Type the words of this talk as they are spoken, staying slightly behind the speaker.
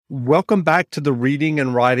Welcome back to the Reading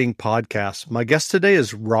and Writing Podcast. My guest today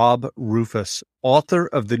is Rob Rufus, author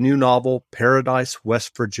of the new novel Paradise,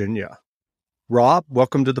 West Virginia. Rob,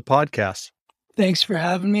 welcome to the podcast. Thanks for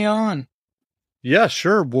having me on. Yeah,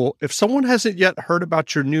 sure. Well, if someone hasn't yet heard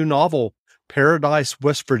about your new novel, Paradise,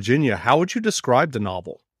 West Virginia, how would you describe the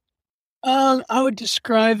novel? I would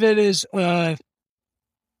describe it as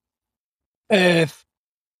a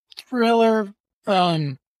thriller.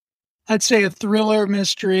 I'd say a thriller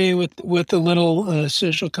mystery with a little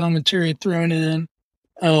social commentary thrown in.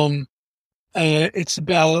 It's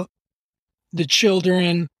about the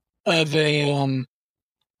children of a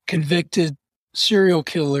convicted serial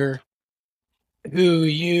killer who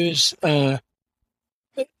use the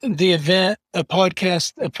event. A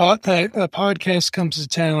podcast comes to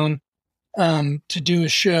town to do a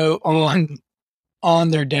show on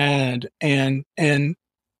their dad, and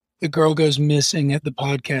the girl goes missing at the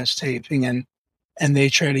podcast taping, and they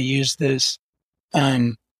try to use this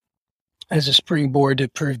as a springboard to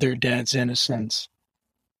prove their dad's innocence.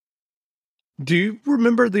 Do you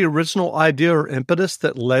remember the original idea or impetus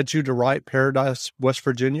that led you to write Paradise, West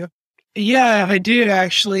Virginia? Yeah, I do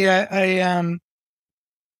actually. I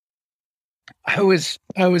was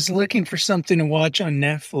looking for something to watch on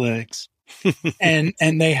Netflix, and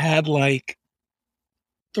they had like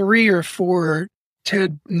 3 or 4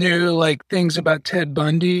 things about Ted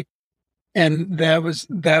Bundy, and that was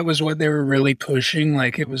what they were really pushing.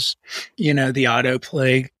 Like it was, the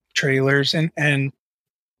autoplay trailers, and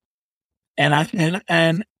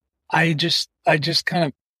I just kind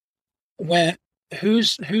of went,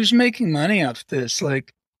 who's making money off this?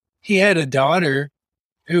 Like, he had a daughter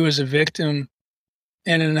who was a victim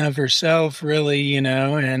in and of herself, really,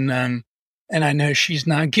 and I know she's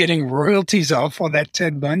not getting royalties off all that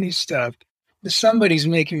Ted Bundy stuff. But somebody's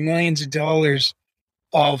making millions of dollars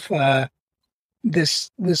off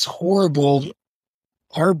this horrible,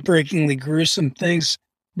 heartbreakingly gruesome things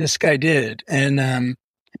this guy did, and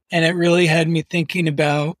it really had me thinking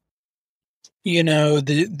about,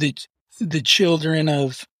 the children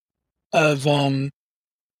of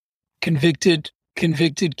convicted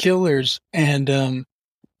killers, and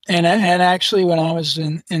actually when I was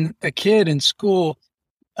in a kid in school,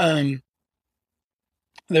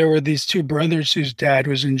 there were these 2 brothers whose dad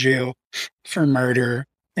was in jail for murder,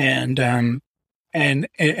 and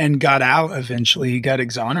got out eventually. He got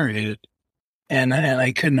exonerated, and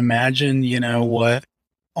I couldn't imagine, what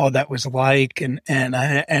all that was like, and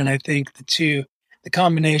I think the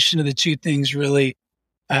combination of the 2 things really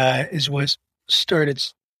is what started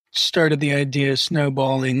the idea of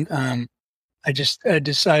snowballing. I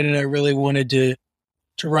decided I really wanted to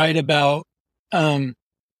write about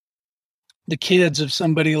the kids of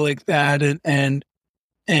somebody like that, and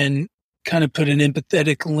kind of put an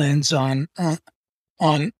empathetic lens on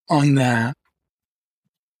that.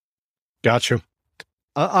 Gotcha.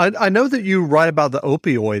 I know that you write about the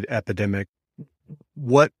opioid epidemic.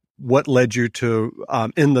 What led you to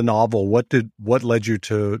in the novel? What led you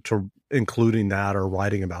to including that or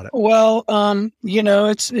writing about it? Well, I'm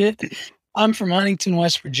from Huntington,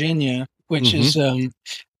 West Virginia, which is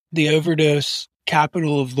the overdose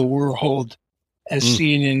capital of the world, as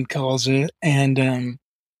CNN calls it, and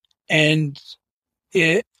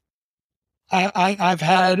I've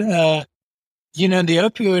had the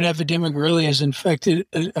opioid epidemic really has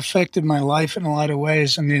affected my life in a lot of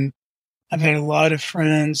ways. I mean, I've had a lot of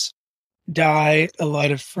friends die, a lot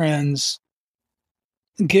of friends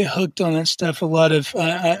get hooked on that stuff. A lot of,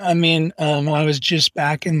 I was just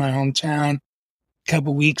back in my hometown a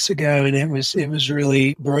couple weeks ago, and it was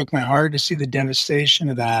really broke my heart to see the devastation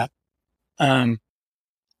of that. And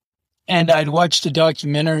I'd watched a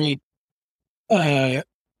documentary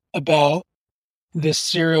about this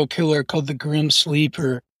serial killer called the Grim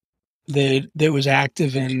Sleeper that was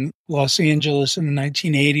active in Los Angeles in the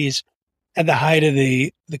 1980s at the height of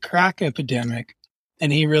the crack epidemic.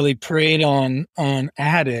 And he really preyed on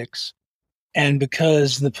addicts. And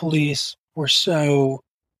because the police were so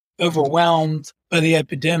overwhelmed by the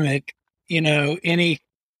epidemic, any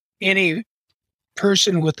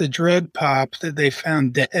person with a drug pop that they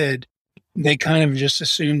found dead, they kind of just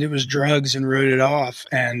assumed it was drugs and wrote it off.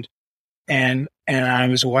 And I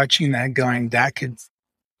was watching that going, that could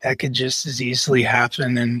just as easily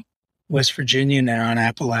happen in West Virginia now, in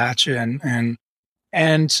Appalachia.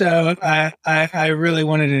 And so I really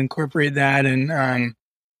wanted to incorporate that and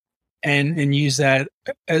use that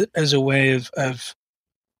as a way of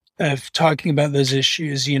talking about those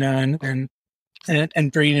issues, and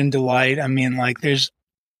bringing them to light. I mean, like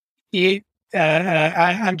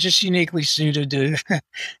I'm just uniquely suited to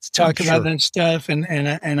talk about that stuff, and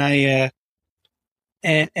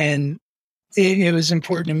and it was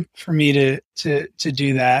important for me to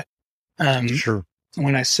do that. Sure.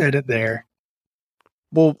 When I said it there.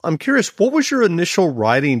 Well, I'm curious, what was your initial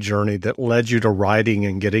writing journey that led you to writing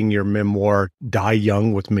and getting your memoir, Die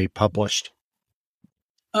Young with Me, published?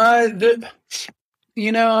 I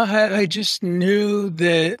just knew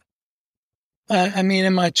that, I mean,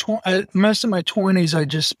 in my most of my 20s, I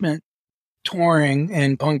just spent touring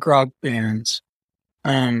in punk rock bands.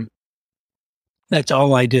 That's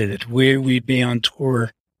all I did. We'd be on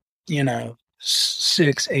tour,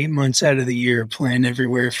 6-8 months out of the year, playing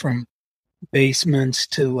everywhere from basements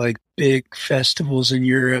to like big festivals in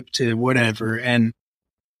Europe to whatever. And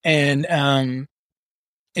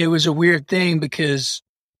it was a weird thing because,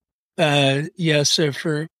 so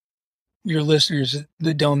for your listeners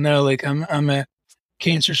that don't know, like I'm a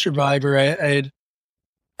cancer survivor. I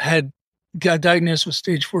got diagnosed with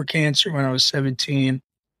stage 4 cancer when I was 17.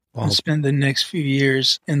 Wow. And spent the next few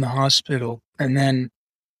years in the hospital. And then,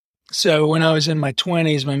 so when I was in my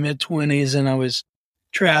 20s, my mid 20s, and I was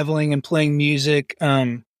traveling and playing music,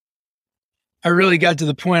 I really got to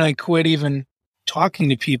the point I quit even talking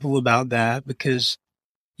to people about that because,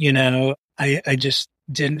 I just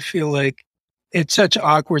didn't feel like it's such an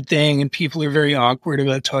awkward thing, and people are very awkward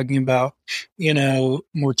about talking about,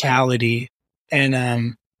 mortality.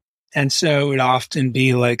 And so it would often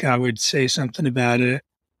be like, I would say something about it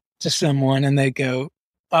to someone and they go,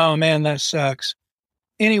 "Oh man, that sucks.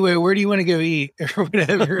 Anyway, where do you want to go eat?" or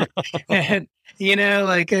whatever. And and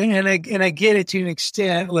I get it to an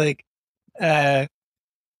extent, like, but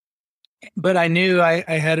I knew I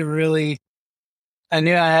had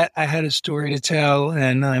I had a story to tell,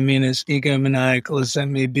 and I mean, as egomaniacal as that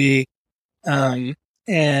may be, and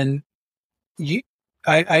I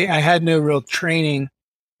had no real training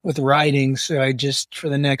with writing, so I just for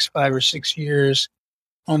the next 5 or 6 years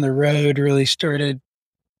on the road really started,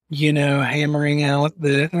 hammering out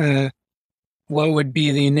the what would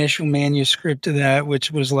be the initial manuscript of that,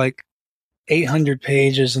 which was like 800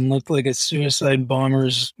 pages and looked like a suicide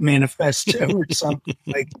bomber's manifesto or something.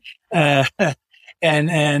 Like, and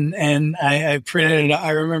I printed it.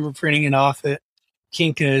 I remember printing it off at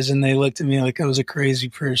Kinko's, and they looked at me like I was a crazy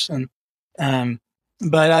person.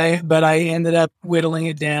 But I ended up whittling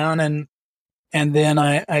it down, and then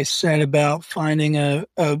I set about finding a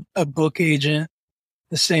book agent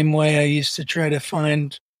the same way I used to try to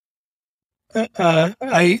find,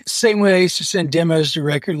 same way I used to send demos to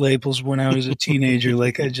record labels when I was a teenager.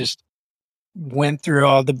 Like I just went through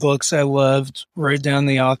all the books I loved, wrote down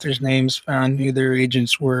the authors' names, found who their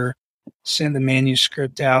agents were, sent the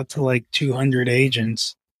manuscript out to like 200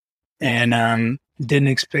 agents, and didn't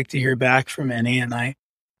expect to hear back from any. And I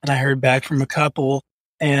heard back from a couple,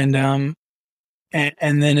 and then it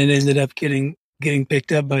ended up getting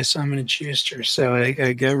picked up by Simon & Schuster. So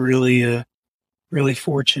I got really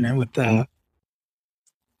fortunate with that.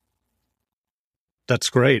 That's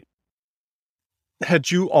great.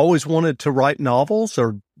 Had you always wanted to write novels,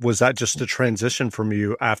 or was that just a transition from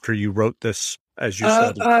you after you wrote this, as you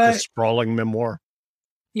said, this sprawling memoir?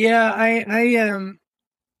 Yeah,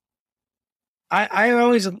 I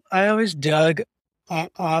always dug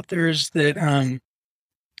authors that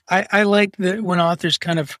I like that when authors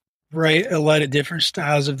kind of write a lot of different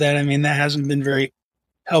styles of that. I mean, that hasn't been very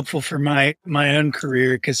helpful for my own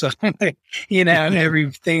career because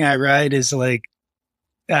everything I write is like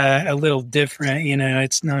a little different.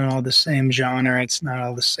 It's not all the same genre. It's not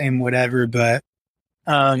all the same whatever. But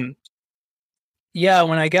yeah,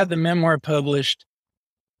 when I got the memoir published,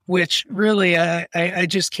 which really I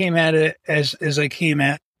just came at it as I came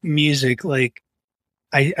at music, like.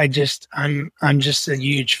 I'm just a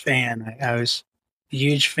huge fan. I was a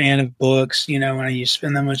huge fan of books. When you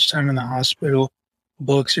spend that much time in the hospital,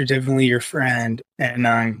 books are definitely your friend.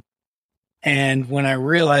 And when I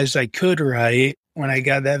realized I could write, when I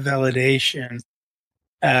got that validation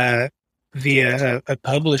via a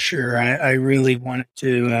publisher, I really wanted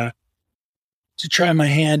to try my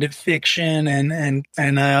hand at fiction, and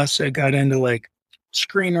I also got into like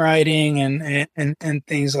screenwriting and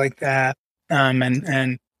things like that.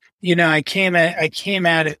 I came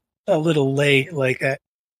at it a little late. Like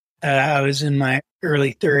I was in my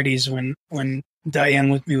early 30s when Die Young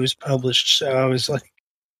with Me was published. So I was like,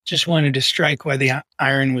 just wanted to strike while the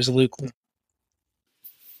iron was lukewarm.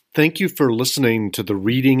 Thank you for listening to the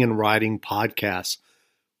Reading and Writing Podcast.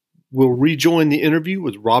 We'll rejoin the interview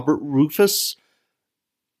with Robert Rufus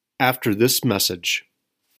after this message.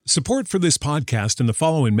 Support for this podcast and the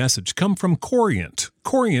following message come from Corient.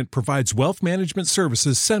 Corient provides wealth management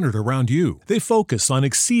services centered around you. They focus on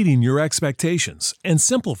exceeding your expectations and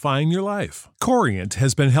simplifying your life. Corient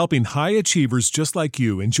has been helping high achievers just like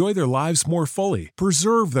you enjoy their lives more fully,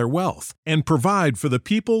 preserve their wealth, and provide for the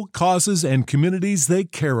people, causes, and communities they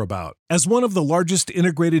care about. As one of the largest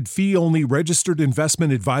integrated fee-only registered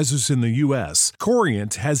investment advisors in the U.S.,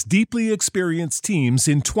 Corient has deeply experienced teams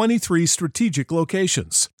in 23 strategic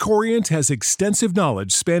locations. Corient has extensive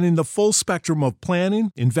knowledge spanning the full spectrum of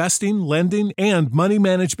planning, investing, lending, and money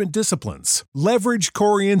management disciplines. Leverage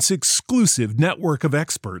Corient's exclusive network of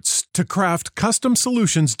experts to craft custom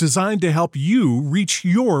solutions designed to help you reach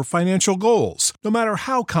your financial goals, no matter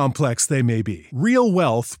how complex they may be. Real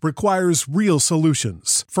wealth requires real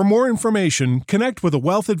solutions. For more information, connect with a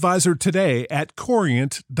wealth advisor today at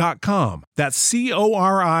Corient.com. That's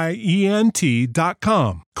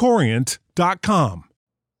Corient.com. Corient.com.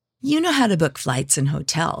 You know how to book flights and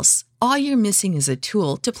hotels. All you're missing is a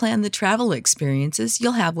tool to plan the travel experiences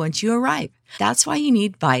you'll have once you arrive. That's why you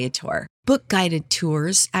need Viator. Book guided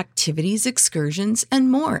tours, activities, excursions,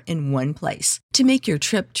 and more in one place to make your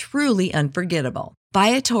trip truly unforgettable.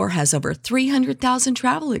 Viator has over 300,000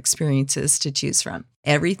 travel experiences to choose from.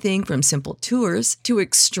 Everything from simple tours to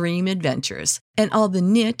extreme adventures and all the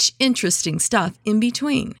niche, interesting stuff in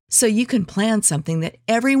between. So you can plan something that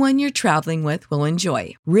everyone you're traveling with will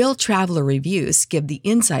enjoy. Real traveler reviews give the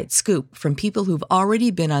inside scoop from people who've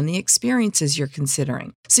already been on the experiences you're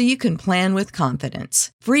considering. So you can plan with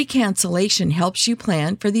confidence. Free cancellation helps you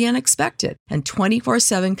plan for the unexpected. And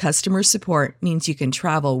 24/7 customer support means you can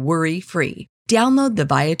travel worry-free. Download the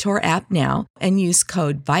Viator app now and use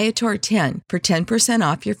code Viator10 for 10%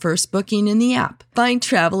 off your first booking in the app. Find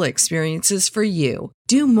travel experiences for you.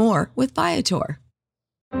 Do more with Viator.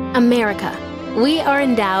 America. We are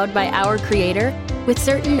endowed by our Creator with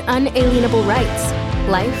certain unalienable rights: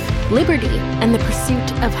 life, liberty, and the pursuit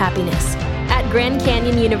of happiness. At Grand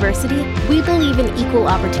Canyon University, we believe in equal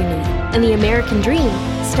opportunity, and the American dream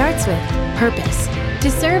starts with purpose. To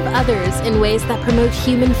serve others in ways that promote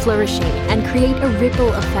human flourishing and create a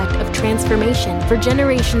ripple effect of transformation for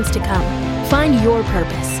generations to come. Find your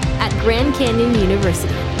purpose at Grand Canyon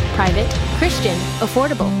University. Private, Christian,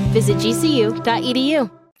 affordable. Visit gcu.edu.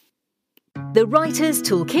 The Writer's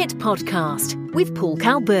Toolkit Podcast with Paul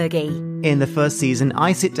Kalburgi. In the first season,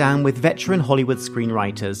 I sit down with veteran Hollywood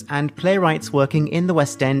screenwriters and playwrights working in the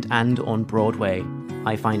West End and on Broadway.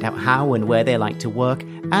 I find out how and where they like to work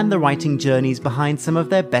and the writing journeys behind some of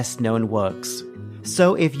their best-known works.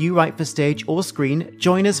 So if you write for stage or screen,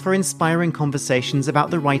 join us for inspiring conversations about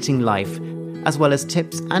the writing life, as well as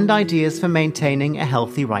tips and ideas for maintaining a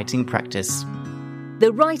healthy writing practice.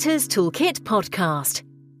 The Writer's Toolkit Podcast.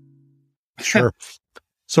 Sure.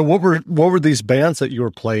 So what were these bands that you were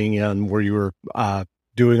playing in where you were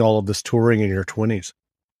doing all of this touring in your 20s?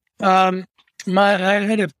 I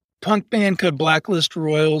had a punk band called Blacklist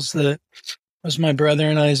Royals that was my brother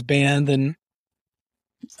and I's band, and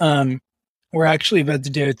we're actually about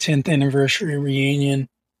to do a 10th anniversary reunion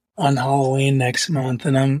on Halloween next month,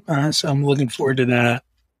 and I'm looking forward to that.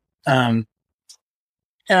 And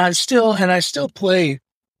I still play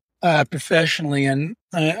professionally, and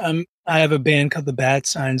I have a band called the Bat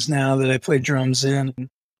Signs now that I play drums in,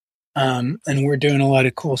 and we're doing a lot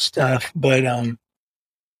of cool stuff. But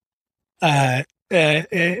so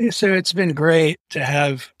it's been great to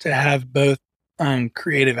have both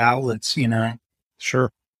creative outlets, you know.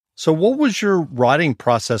 Sure. So what was your writing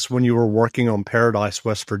process when you were working on Paradise,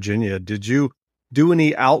 West Virginia? Did you do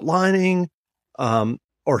any outlining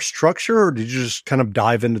or structure, or did you just kind of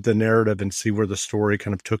dive into the narrative and see where the story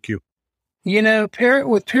kind of took you? You know,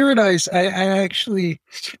 with Paradise, I actually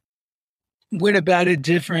went about it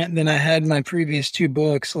different than I had my previous two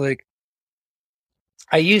books. Like,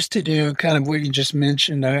 I used to do kind of what you just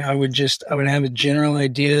mentioned. I would have a general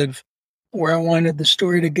idea of where I wanted the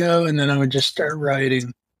story to go, and then I would just start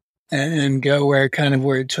writing and go where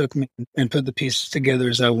it took me and put the pieces together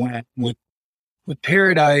as I went. With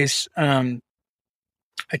Paradise, I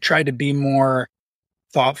tried to be more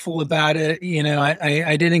thoughtful about it. You know,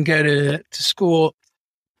 I didn't go to school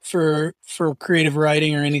for creative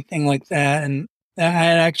writing or anything like that. And I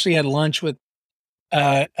actually had lunch with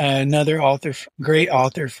another great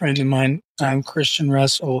author friend of mine, Christian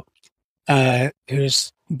Russell,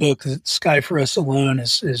 whose book Sky for Us Alone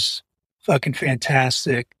is fucking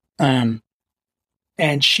fantastic. And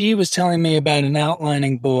she was telling me about an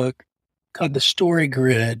outlining book called The Story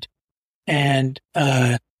Grid, and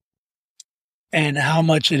how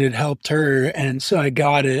much it had helped her. And so I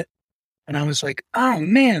got it, and I was like, oh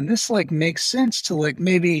man, this like makes sense to like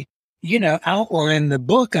maybe, you know, outline the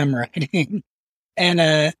book I'm writing.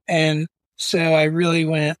 And So I really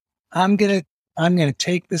went, I'm going to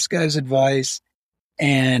take this guy's advice,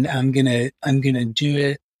 and I'm going to do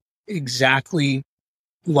it exactly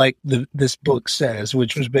like this book says,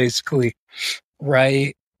 which was basically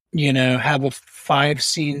write, have a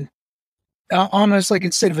 5-scene, almost like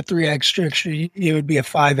instead of a 3-act structure, it would be a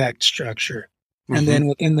 5-act structure. Mm-hmm. And then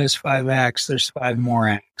within those 5 acts, there's 5 more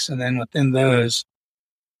acts. And then within those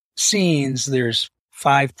scenes, there's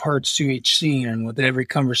 5 parts to each scene. And with every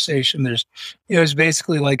conversation, it was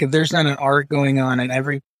basically like, if there's not an arc going on in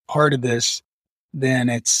every part of this, then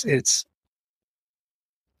it's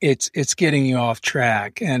getting you off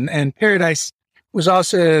track. And Paradise was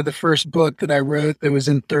also the first book that I wrote that was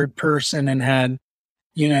in third person and had,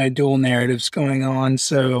 dual narratives going on.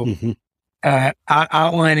 So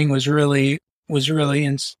outlining was really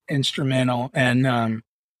instrumental. And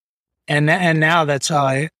now that's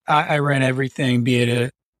how I write everything, be it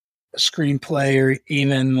a screenplay or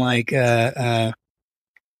even like a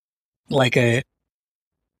letter,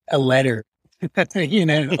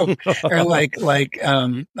 or like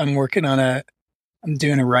I'm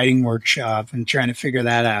doing a writing workshop and trying to figure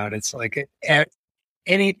that out. It's like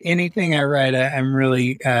anything I write, I'm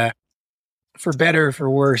really, for better or for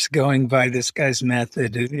worse, going by this guy's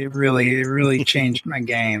method. It really changed my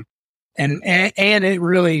game. And it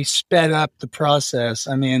really sped up the process.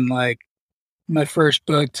 I mean, like, my first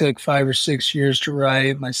book took 5 or 6 years to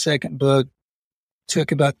write. My second book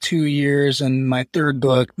took about 2 years, and my third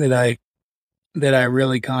book that I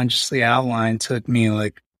really consciously outlined took me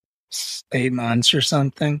like 8 months or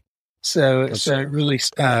something. So it really,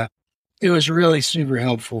 it was really super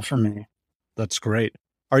helpful for me. That's great.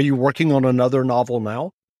 Are you working on another novel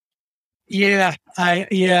now? Yeah,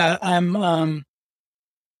 I'm,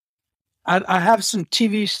 I have some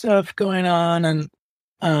TV stuff going on,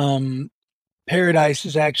 and Paradise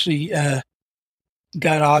has actually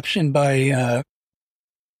got optioned by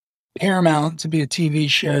Paramount to be a TV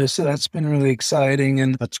show, so that's been really exciting.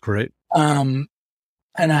 And that's great. And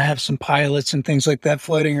I have some pilots and things like that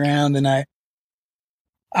floating around, and I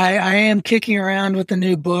am kicking around with the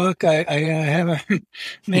new book. I haven't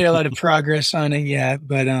made a lot of progress on it yet,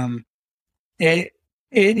 but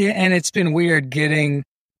it's been weird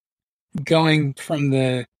going from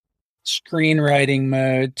the screenwriting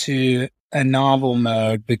mode to a novel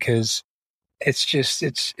mode, because it's just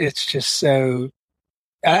so,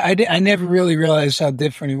 I never really realized how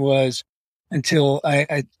different it was until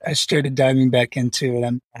I started diving back into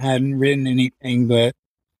it. I hadn't written anything but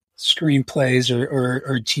screenplays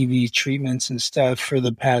or TV treatments and stuff for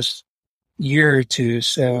the past year or two.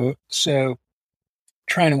 So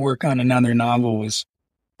trying to work on another novel was,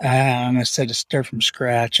 I almost had to start from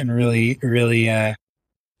scratch and really, go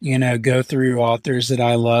through authors that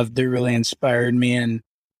I loved that really inspired me,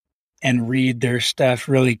 and read their stuff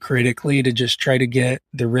really critically to just try to get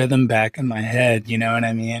the rhythm back in my head. You know what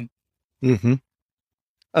I mean? Mm-hmm.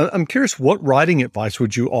 I'm curious, what writing advice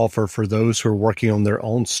would you offer for those who are working on their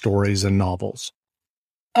own stories and novels?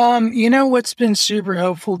 What's been super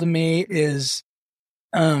helpful to me is,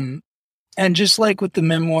 and just like with the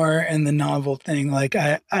memoir and the novel thing, like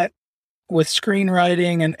I with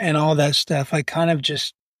screenwriting and all that stuff, I kind of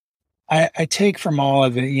just, I take from all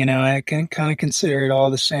of it, I can kind of consider it all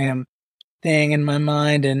the same thing in my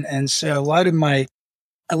mind. And so a lot of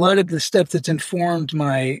the stuff that's informed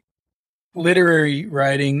my literary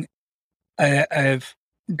writing, I've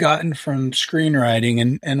gotten from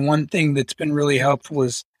screenwriting. And one thing that's been really helpful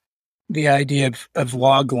is the idea of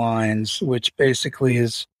log lines, which basically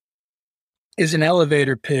is an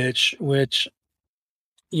elevator pitch, which,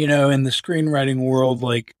 in the screenwriting world,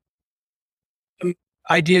 like,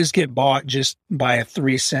 ideas get bought just by a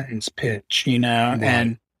 3-sentence pitch,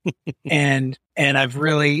 right. and I've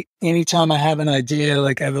really, anytime I have an idea,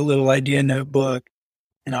 like I have a little idea notebook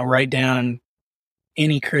and I'll write down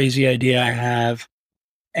any crazy idea I have.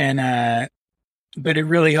 And, but it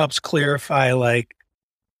really helps clarify, like,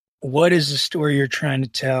 what is the story you're trying to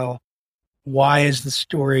tell? Why is the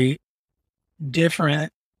story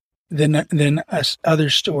different than us other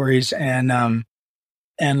stories? And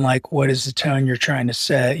like, what is the tone you're trying to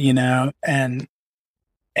set,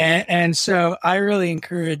 and so I really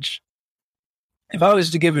encourage, if I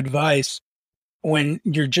was to give advice when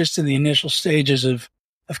you're just in the initial stages of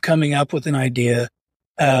coming up with an idea,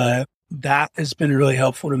 that has been really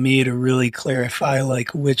helpful to me to really clarify,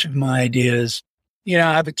 like, which of my ideas, I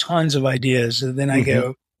have tons of ideas. And then I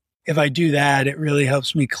go, if I do that, it really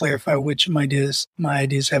helps me clarify which of my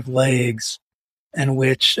ideas have legs and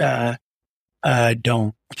which, don't.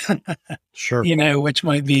 Sure. Which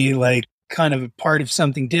might be like kind of a part of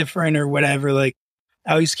something different or whatever. Like,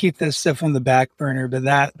 I always keep this stuff on the back burner, but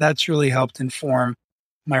that's really helped inform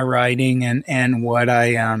my writing and what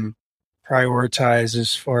I prioritize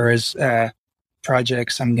as far as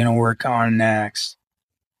projects I'm going to work on next.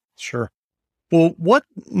 Sure. Well, what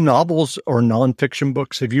novels or nonfiction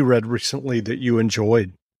books have you read recently that you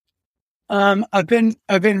enjoyed? I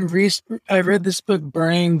read this book,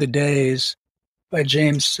 Burning the Days, by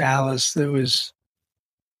James Sallis. That was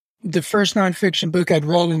the first nonfiction book I'd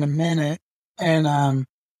read in a minute, and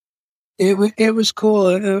it was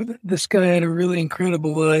cool. This guy had a really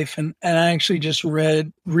incredible life, and I actually just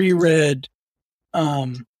reread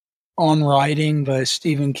On Writing by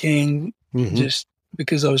Stephen King, just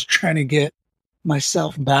because I was trying to get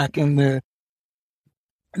myself back in the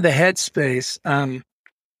headspace.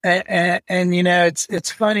 And you know,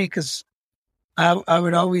 it's funny because I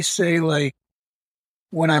would always say, like,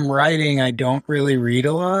 when I'm writing, I don't really read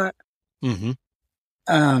a lot.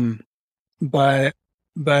 But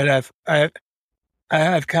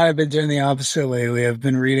I've kind of been doing the opposite lately. I've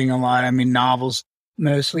been reading a lot. I mean, novels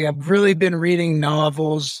mostly. I've really been reading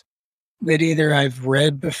novels that either I've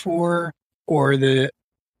read before or that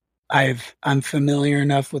I'm familiar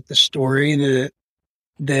enough with the story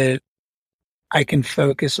that I can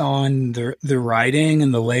focus on the writing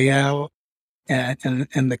and the layout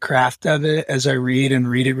and the craft of it as I read it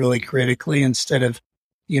really critically instead of,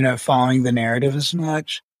 you know, following the narrative as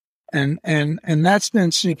much. And that's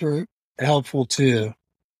been super helpful too.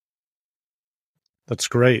 That's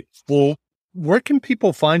great. Well, where can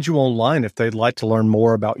people find you online if they'd like to learn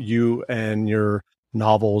more about you and your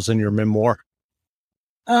novels and your memoir?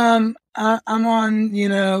 I'm on, you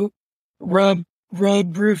know,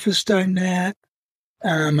 robrufus.net,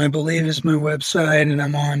 I believe is my website, and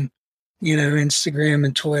I'm on, you know, Instagram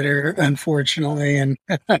and Twitter, unfortunately. And,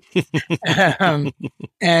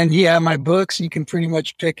 and yeah, my books, you can pretty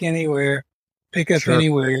much pick up anywhere.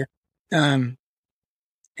 And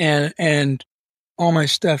all my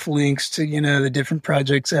stuff links to, you know, the different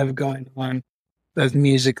projects I have going on, both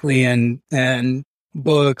musically and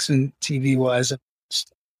books and TV wise.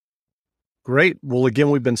 Great. Well, again,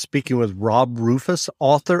 we've been speaking with Rob Rufus,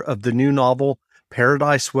 author of the new novel,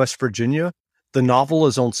 Paradise, West Virginia. The novel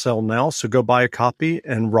is on sale now, so go buy a copy.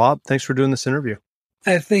 And Rob, thanks for doing this interview.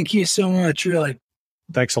 Thank you so much, really.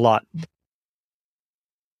 Thanks a lot.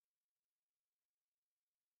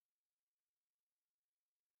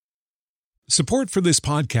 Support for this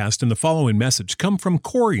podcast and the following message come from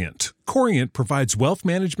Corient. Corient provides wealth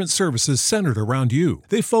management services centered around you.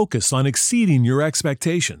 They focus on exceeding your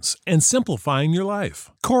expectations and simplifying your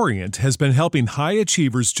life. Corient has been helping high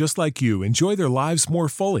achievers just like you enjoy their lives more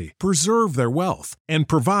fully, preserve their wealth, and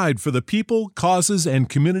provide for the people, causes, and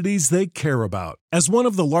communities they care about. As one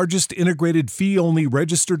of the largest integrated fee-only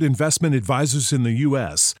registered investment advisors in the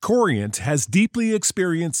U.S., Corient has deeply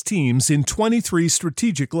experienced teams in 23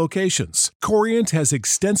 strategic locations. Corient has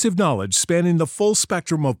extensive knowledge spanning the full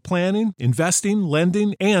spectrum of planning, investing,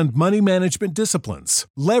 lending, and money management disciplines.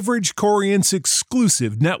 Leverage Corient's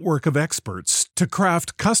exclusive network of experts to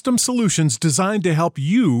craft custom solutions designed to help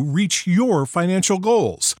you reach your financial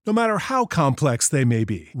goals, no matter how complex they may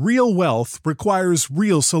be. Real wealth requires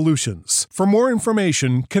real solutions. For more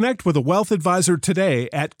information, connect with a wealth advisor today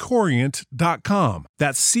at Corient.com.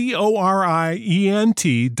 That's Corient.com.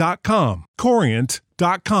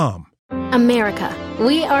 Corient.com. America.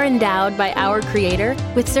 We are endowed by our Creator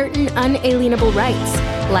with certain unalienable rights: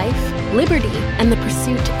 life, liberty, and the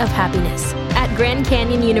pursuit of happiness. At Grand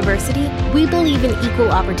Canyon University, we believe in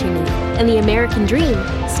equal opportunity, and the American dream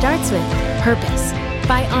starts with purpose.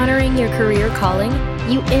 By honoring your career calling,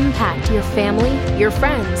 you impact your family, your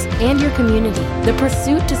friends, and your community. The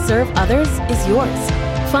pursuit to serve others is yours.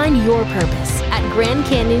 Find your purpose at Grand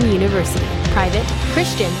Canyon University. Private,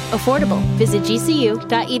 Christian, affordable. Visit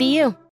gcu.edu.